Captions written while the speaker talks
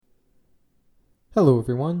Hello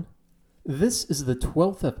everyone. This is the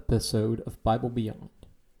 12th episode of Bible Beyond.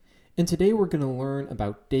 And today we're going to learn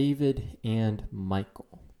about David and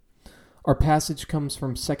Michal. Our passage comes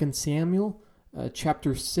from 2 Samuel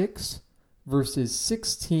chapter 6, verses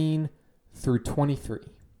 16 through 23.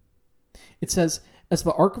 It says, "As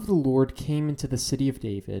the ark of the Lord came into the city of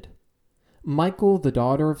David, Michal, the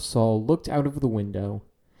daughter of Saul, looked out of the window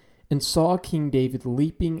and saw King David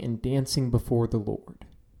leaping and dancing before the Lord.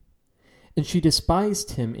 And she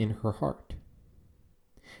despised him in her heart.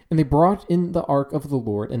 And they brought in the ark of the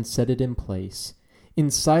Lord and set it in place,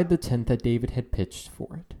 inside the tent that David had pitched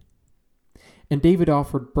for it. And David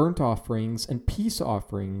offered burnt offerings and peace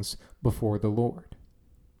offerings before the Lord.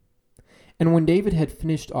 And when David had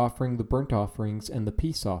finished offering the burnt offerings and the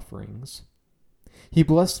peace offerings, he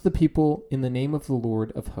blessed the people in the name of the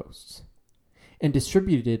Lord of hosts, and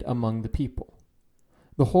distributed among the people,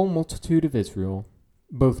 the whole multitude of Israel,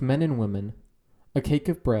 both men and women, a cake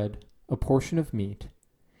of bread, a portion of meat,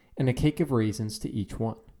 and a cake of raisins to each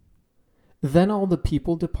one. Then all the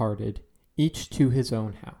people departed, each to his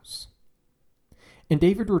own house. And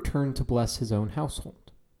David returned to bless his own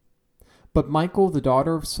household. But Michal, the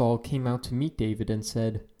daughter of Saul, came out to meet David and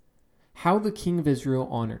said, 'How the king of Israel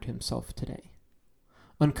honored himself today,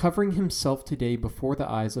 uncovering himself today before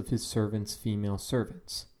the eyes of his servants' female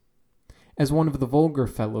servants, as one of the vulgar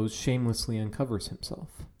fellows shamelessly uncovers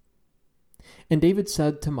himself.' And David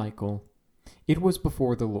said to Michal, 'It was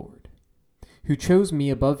before the Lord, who chose me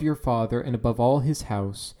above your father and above all his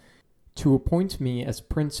house, to appoint me as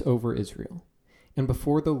prince over Israel, and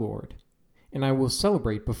before the Lord, and I will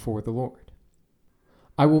celebrate before the Lord.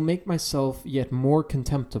 I will make myself yet more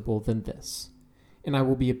contemptible than this, and I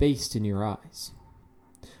will be abased in your eyes.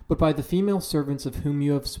 But by the female servants of whom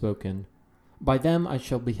you have spoken, by them I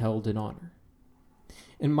shall be held in honor.'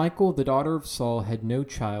 And Michal, the daughter of Saul, had no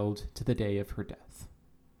child to the day of her death."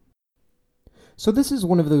 So this is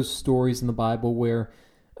one of those stories in the Bible where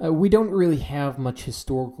we don't really have much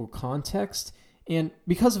historical context, and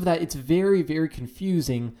because of that, it's very, very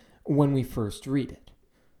confusing when we first read it.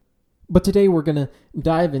 But today we're going to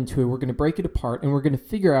dive into it, we're going to break it apart, and we're going to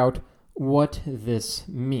figure out what this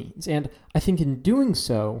means. And I think in doing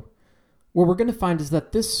so, what we're going to find is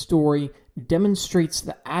that this story demonstrates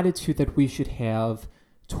the attitude that we should have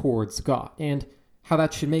towards God, and how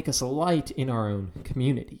that should make us a light in our own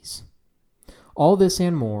communities. All this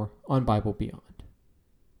and more on Bible Beyond.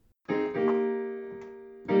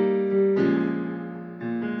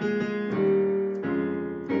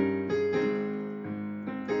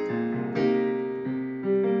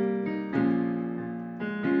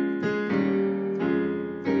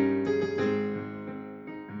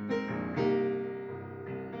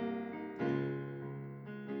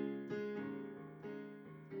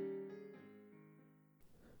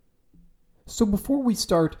 So before we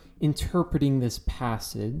start interpreting this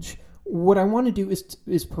passage, what I want to do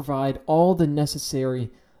is provide all the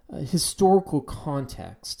necessary historical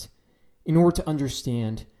context in order to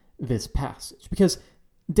understand this passage. Because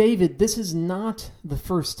David, this is not the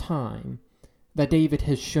first time that David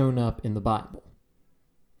has shown up in the Bible.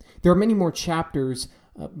 There are many more chapters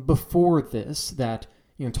before this that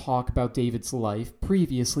talk about David's life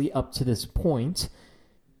previously up to this point.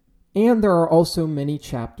 And there are also many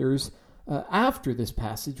chapters after this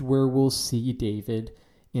passage where we'll see David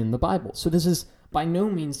in the Bible. So this is by no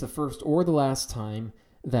means the first or the last time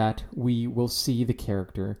that we will see the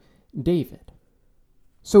character David.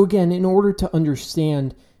 So again, in order to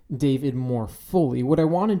understand David more fully, what I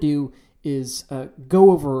want to do is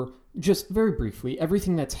go over just very briefly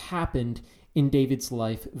everything that's happened in David's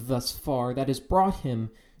life thus far that has brought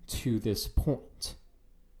him to this point.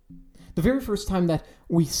 The very first time that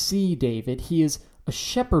we see David, he is a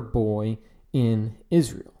shepherd boy in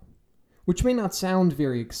Israel, which may not sound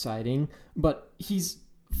very exciting, but he's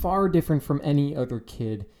far different from any other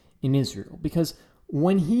kid in Israel, because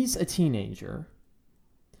when he's a teenager,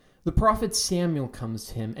 the prophet Samuel comes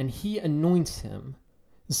to him and he anoints him,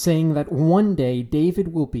 saying that one day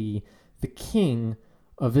David will be the king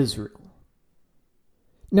of Israel.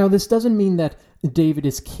 Now, this doesn't mean that David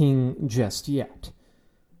is king just yet.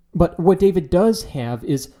 But what David does have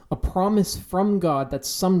is a promise from God that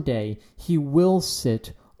someday he will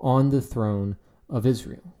sit on the throne of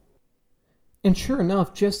Israel. And sure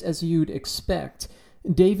enough, just as you'd expect,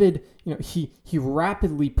 David, he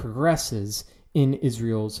rapidly progresses in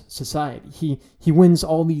Israel's society. He wins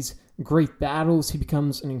all these great battles. He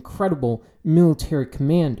becomes an incredible military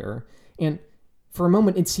commander. And for a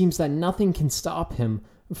moment, it seems that nothing can stop him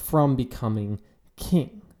from becoming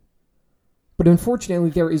king. But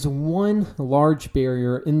unfortunately, there is one large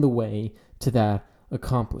barrier in the way to that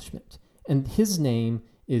accomplishment, and his name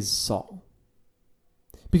is Saul.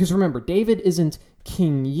 Because remember, David isn't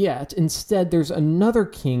king yet. Instead, there's another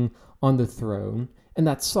king on the throne, and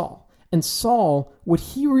that's Saul. And Saul, what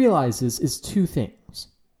he realizes is two things.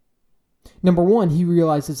 Number one, he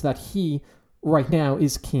realizes that he, right now,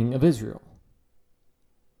 is king of Israel.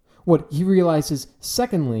 What he realizes,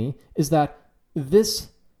 secondly, is that this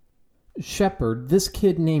shepherd, this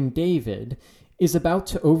kid named David, is about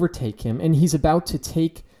to overtake him, and he's about to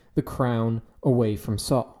take the crown away from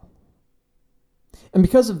Saul. And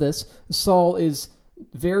because of this, Saul is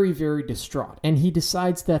very, very distraught, and he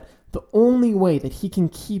decides that the only way that he can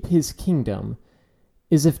keep his kingdom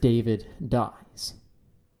is if David dies.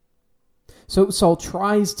 So Saul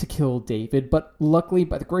tries to kill David, but luckily,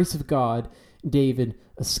 by the grace of God, David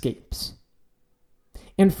escapes.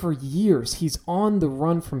 And for years, he's on the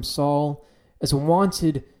run from Saul as a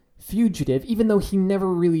wanted fugitive, even though he never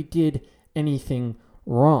really did anything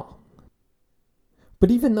wrong.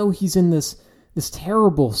 But even though he's in this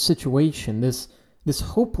terrible situation, this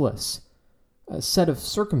hopeless set of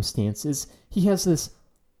circumstances, he has this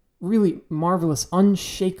really marvelous,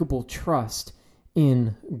 unshakable trust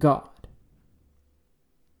in God.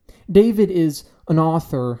 David is an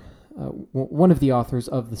author, one of the authors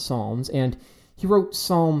of the Psalms, and he wrote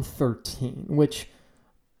Psalm 13, which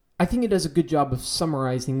I think it does a good job of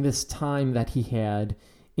summarizing this time that he had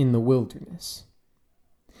in the wilderness.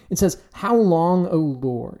 It says, "How long, O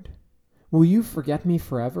Lord, will you forget me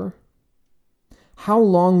forever? How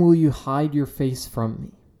long will you hide your face from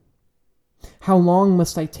me? How long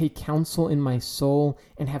must I take counsel in my soul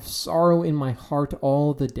and have sorrow in my heart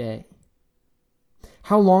all the day?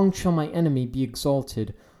 How long shall my enemy be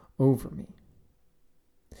exalted over me?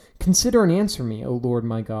 Consider and answer me, O Lord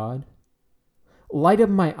my God. Light up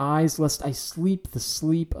my eyes, lest I sleep the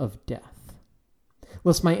sleep of death,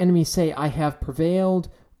 lest my enemy say, I have prevailed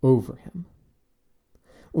over him,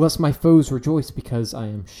 lest my foes rejoice because I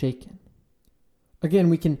am shaken." Again,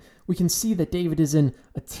 we can see that David is in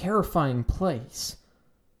a terrifying place,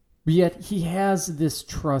 but yet he has this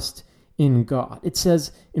trust in God. It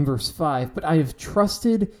says in verse 5, "But I have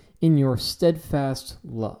trusted in your steadfast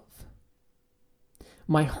love.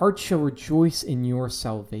 My heart shall rejoice in your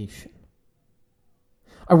salvation.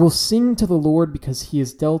 I will sing to the Lord because he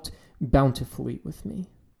has dealt bountifully with me."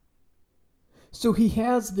 So he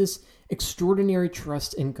has this extraordinary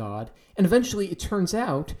trust in God, and eventually it turns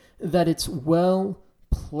out that it's well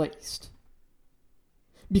placed,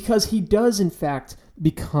 because he does in fact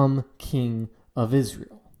become king of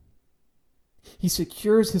Israel. He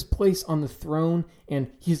secures his place on the throne,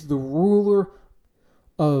 and he's the ruler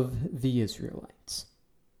of the Israelites.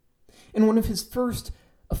 And one of his first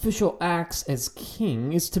official acts as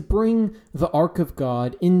king is to bring the Ark of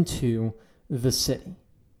God into the city.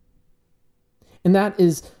 And that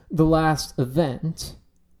is the last event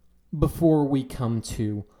before we come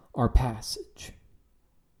to our passage.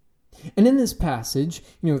 And in this passage,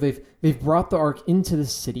 they've brought the ark into the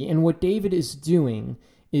city, and what David is doing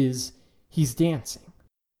is he's dancing.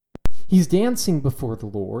 He's dancing before the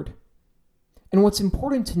Lord. And what's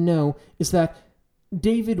important to know is that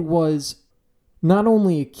David was not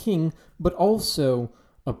only a king, but also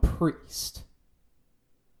a priest.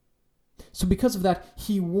 So because of that,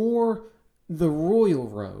 he wore the royal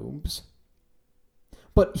robes,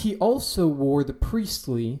 but he also wore the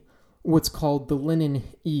priestly, what's called the linen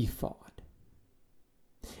ephod.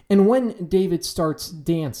 And when David starts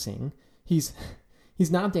dancing, he's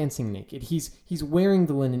not dancing naked. He's wearing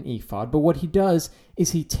the linen ephod, but what he does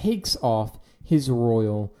is he takes off his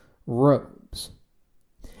royal robes.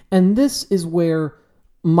 And this is where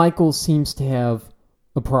Michal seems to have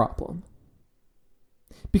a problem.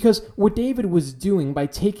 Because what David was doing by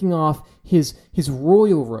taking off his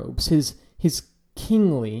royal robes, his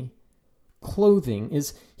kingly clothing,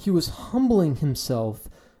 is he was humbling himself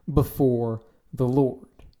before the Lord.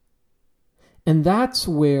 And that's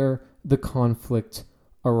where the conflict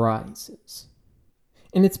arises.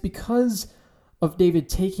 And it's because of David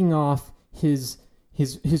taking off his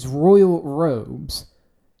royal robes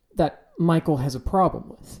that Michal has a problem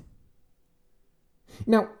with.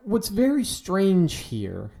 Now, what's very strange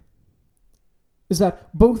here is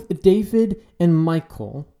that both David and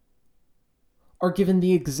Michal are given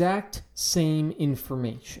the exact same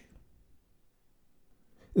information.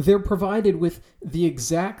 They're provided with the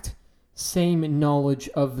exact same knowledge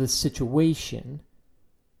of the situation,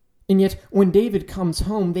 and yet when David comes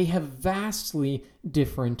home, they have vastly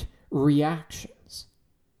different reactions.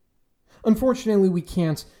 Unfortunately, we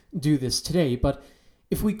can't do this today, but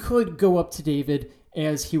if we could go up to David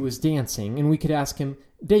as he was dancing, and we could ask him,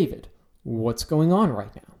 "David, what's going on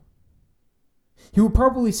right now?" He would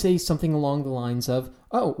probably say something along the lines of,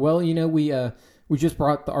 "Oh, well, we just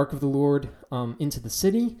brought the Ark of the Lord into the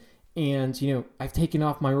city, and I've taken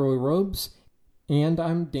off my royal robes, and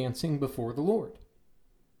I'm dancing before the Lord."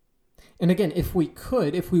 And again, if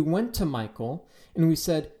we went to Michal and we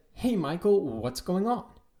said, "Hey, Michal, what's going on?"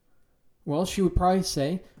 Well, she would probably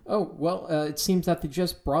say, "Oh, well, it seems that they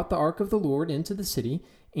just brought the Ark of the Lord into the city,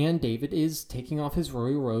 and David is taking off his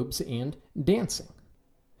royal robes and dancing."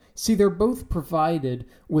 See, they're both provided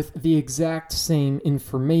with the exact same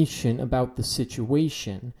information about the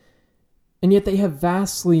situation, and yet they have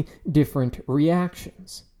vastly different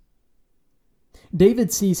reactions.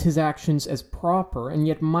 David sees his actions as proper, and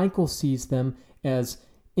yet Michal sees them as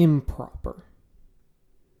improper.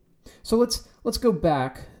 So let's go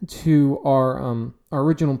back to our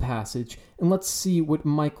original passage, and let's see what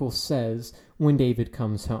Michal says when David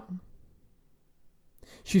comes home.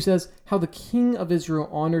 She says, "How the king of Israel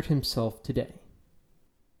honored himself today,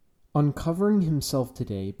 uncovering himself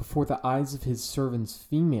today before the eyes of his servants'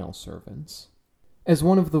 female servants, as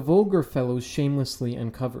one of the vulgar fellows shamelessly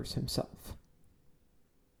uncovers himself."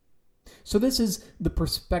 So this is the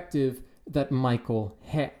perspective that Michal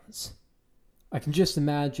has. I can just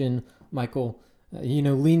imagine Michal,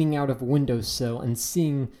 leaning out of a windowsill and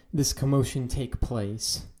seeing this commotion take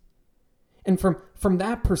place. And from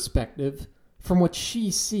that perspective, from what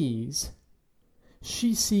she sees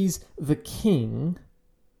the king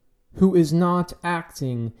who is not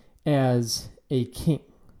acting as a king.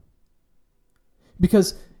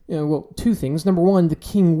 Because, two things. Number one, the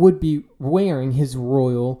king would be wearing his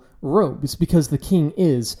royal robes because the king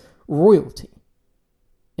is royalty.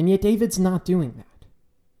 And yet David's not doing that.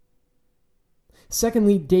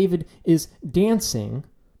 Secondly, David is dancing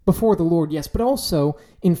before the Lord, yes, but also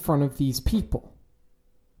in front of these people.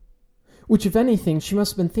 Which, if anything, she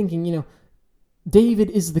must have been thinking, David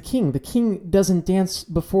is the king. The king doesn't dance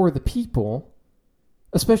before the people,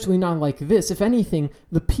 especially not like this. If anything,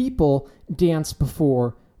 the people dance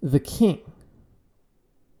before the king.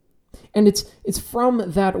 And it's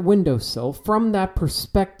from that windowsill, from that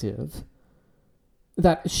perspective,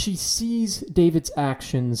 that she sees David's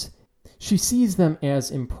actions, she sees them as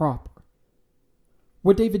improper.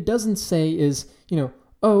 What David doesn't say is,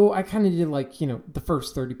 "Oh, I kind of did the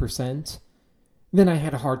first 30%. Then I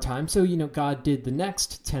had a hard time. So, God did the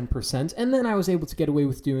next 10%. And then I was able to get away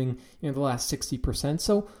with doing, the last 60%.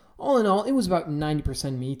 So all in all, it was about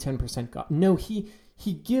 90% me, 10% God." No, he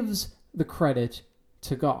gives the credit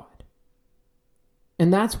to God.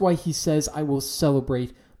 And that's why he says, "I will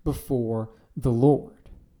celebrate before the Lord."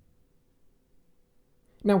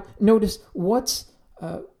 Now, notice what's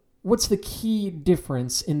the key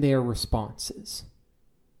difference in their responses?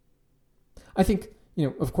 I think,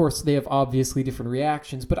 of course, they have obviously different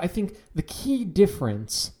reactions, but I think the key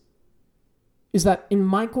difference is that in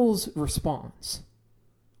Michal's response,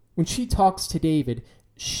 when she talks to David,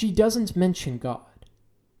 she doesn't mention God.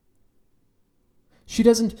 She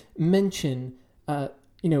doesn't mention,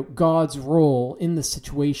 God's role in the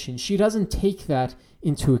situation. She doesn't take that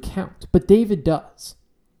into account, but David does.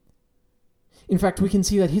 In fact, we can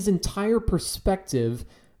see that his entire perspective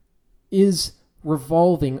is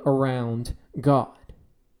revolving around God.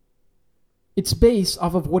 It's based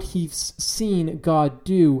off of what he's seen God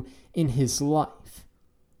do in his life.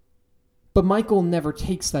 But Michal never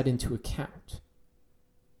takes that into account.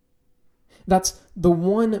 That's the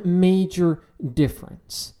one major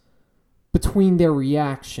difference between their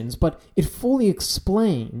reactions, but it fully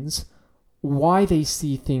explains why they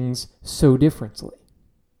see things so differently.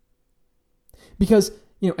 Because,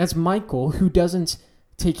 as Michal, who doesn't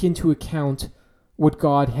take into account what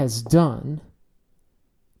God has done,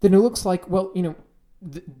 then it looks like,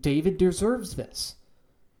 David deserves this.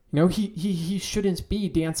 He shouldn't be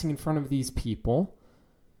dancing in front of these people.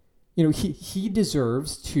 He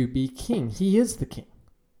deserves to be king. He is the king.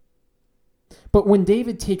 But when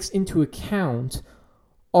David takes into account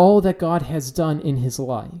all that God has done in his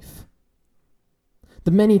life,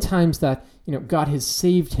 the many times that, God has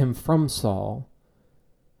saved him from Saul,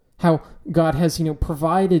 how God has,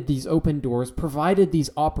 provided these open doors, provided these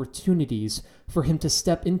opportunities for him to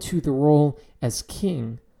step into the role as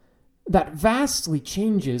king, that vastly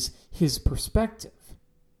changes his perspective.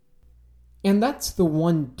 And that's the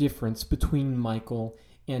one difference between Michal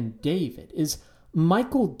and David, is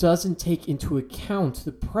Michal doesn't take into account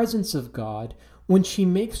the presence of God when she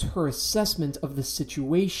makes her assessment of the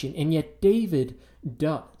situation, and yet David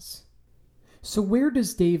does. So where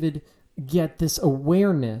does David get this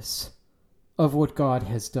awareness of what God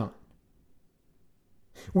has done?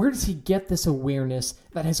 Where does he get this awareness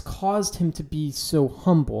that has caused him to be so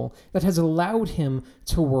humble, that has allowed him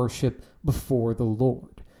to worship before the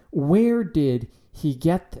Lord. Where did he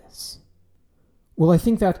get this? Well, I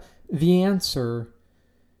think that the answer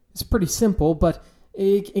is pretty simple, but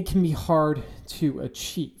it can be hard to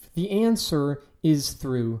achieve. The answer is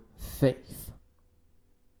through faith.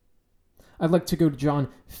 I'd like to go to John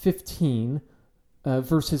 15,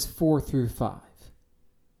 verses 4 through 5.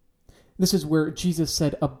 This is where Jesus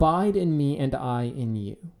said, "Abide in me and I in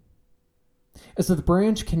you. As the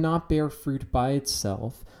branch cannot bear fruit by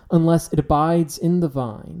itself unless it abides in the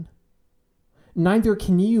vine, neither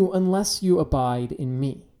can you unless you abide in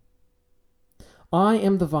me. I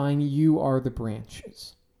am the vine, you are the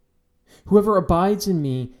branches. Whoever abides in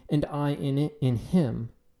me and I in him,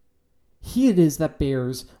 he it is that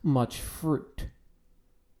bears much fruit.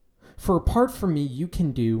 For apart from me, you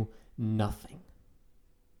can do nothing."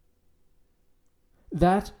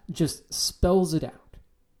 That just spells it out.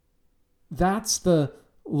 That's the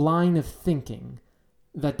line of thinking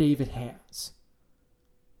that David has.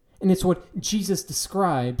 And it's what Jesus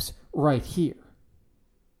describes right here.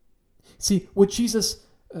 See, what Jesus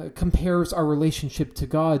compares our relationship to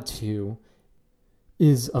God to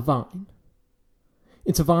is a vine.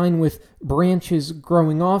 It's a vine with branches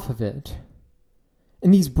growing off of it.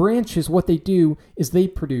 And these branches, what they do is they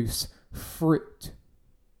produce fruit.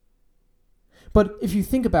 But if you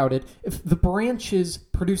think about it, if the branches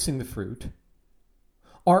producing the fruit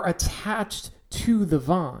are attached to the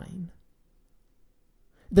vine,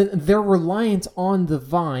 then they're reliant on the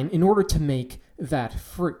vine in order to make that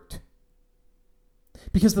fruit.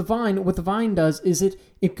 Because what the vine does is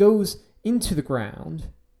it goes into the ground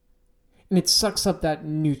and it sucks up that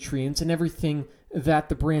nutrients and everything that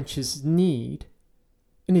the branches need,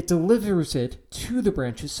 and it delivers it to the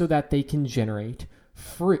branches so that they can generate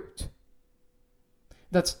fruit.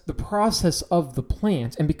 That's the process of the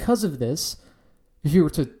plant. And because of this, if you were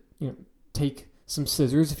to take some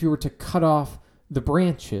scissors, if you were to cut off the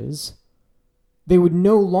branches, they would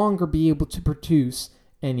no longer be able to produce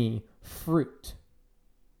any fruit.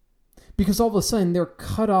 Because all of a sudden they're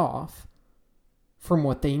cut off from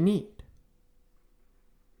what they need.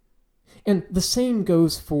 And the same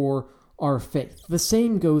goes for our faith. The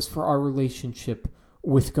same goes for our relationship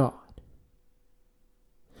with God.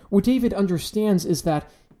 What David understands is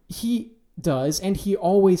that he does, and he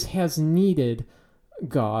always has needed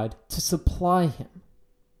God to supply him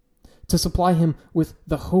with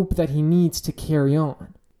the hope that he needs to carry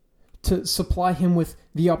on, to supply him with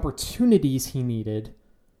the opportunities he needed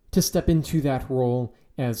to step into that role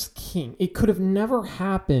as king. It could have never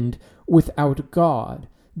happened without God,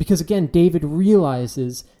 because again, David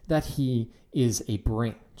realizes that he is a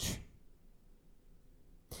branch.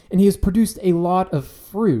 And he has produced a lot of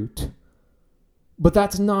fruit, but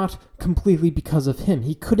that's not completely because of him.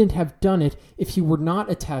 He couldn't have done it if he were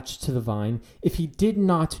not attached to the vine, if he did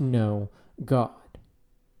not know God.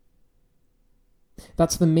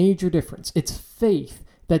 That's the major difference. It's faith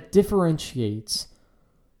that differentiates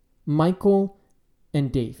Michal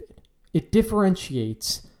and David. It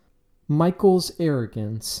differentiates Michal's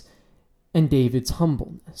arrogance and David's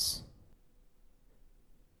humbleness.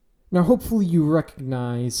 Now, hopefully you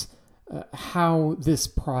recognize how this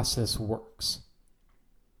process works.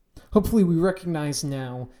 Hopefully we recognize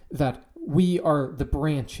now that we are the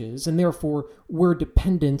branches, and therefore we're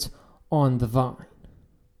dependent on the vine.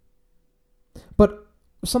 But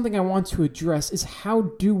something I want to address is, how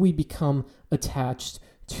do we become attached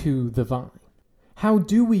to the vine? How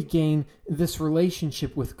do we gain this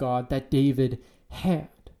relationship with God that David had,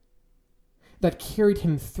 that carried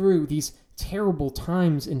him through these terrible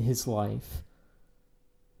times in his life,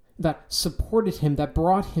 that supported him, that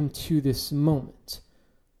brought him to this moment,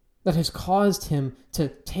 that has caused him to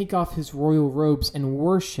take off his royal robes and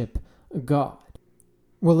worship God?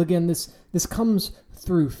 Well, again, this comes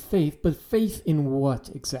through faith, but faith in what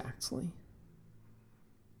exactly?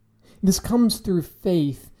 This comes through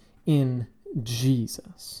faith in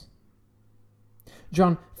Jesus.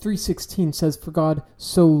 John 3:16 says, "For God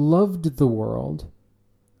so loved the world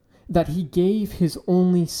that he gave his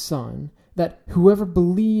only Son, that whoever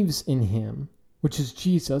believes in him," which is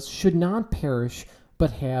Jesus, "should not perish,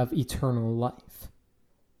 but have eternal life."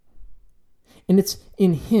 And it's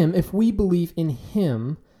in him, if we believe in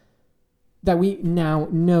him, that we now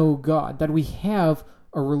know God, that we have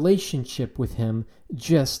a relationship with him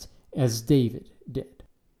just as David did.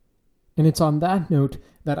 And it's on that note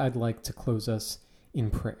that I'd like to close us in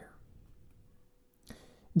prayer.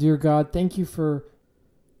 Dear God, thank you for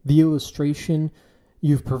the illustration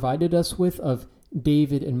you've provided us with of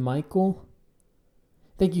David and Michal.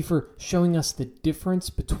 Thank you for showing us the difference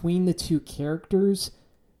between the two characters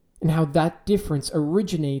and how that difference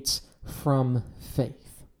originates from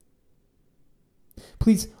faith.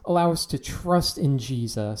 Please allow us to trust in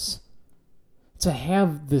Jesus, to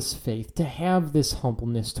have this faith, to have this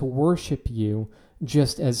humbleness, to worship you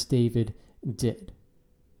just as David did.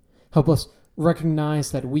 Help us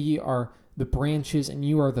recognize that we are the branches and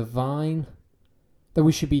you are the vine, that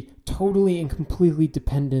we should be totally and completely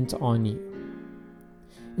dependent on you.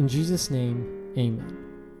 In Jesus' name,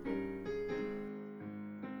 amen.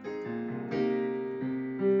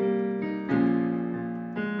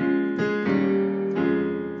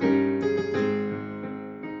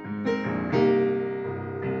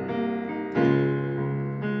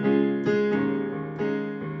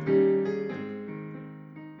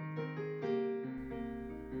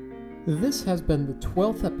 This has been the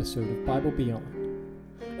 12th episode of Bible Beyond.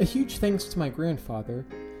 A huge thanks to my grandfather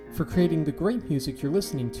for creating the great music you're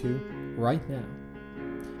listening to right now.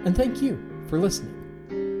 And thank you for listening.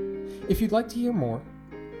 If you'd like to hear more,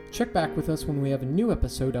 check back with us when we have a new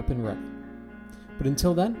episode up and ready. But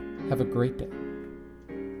until then, have a great day.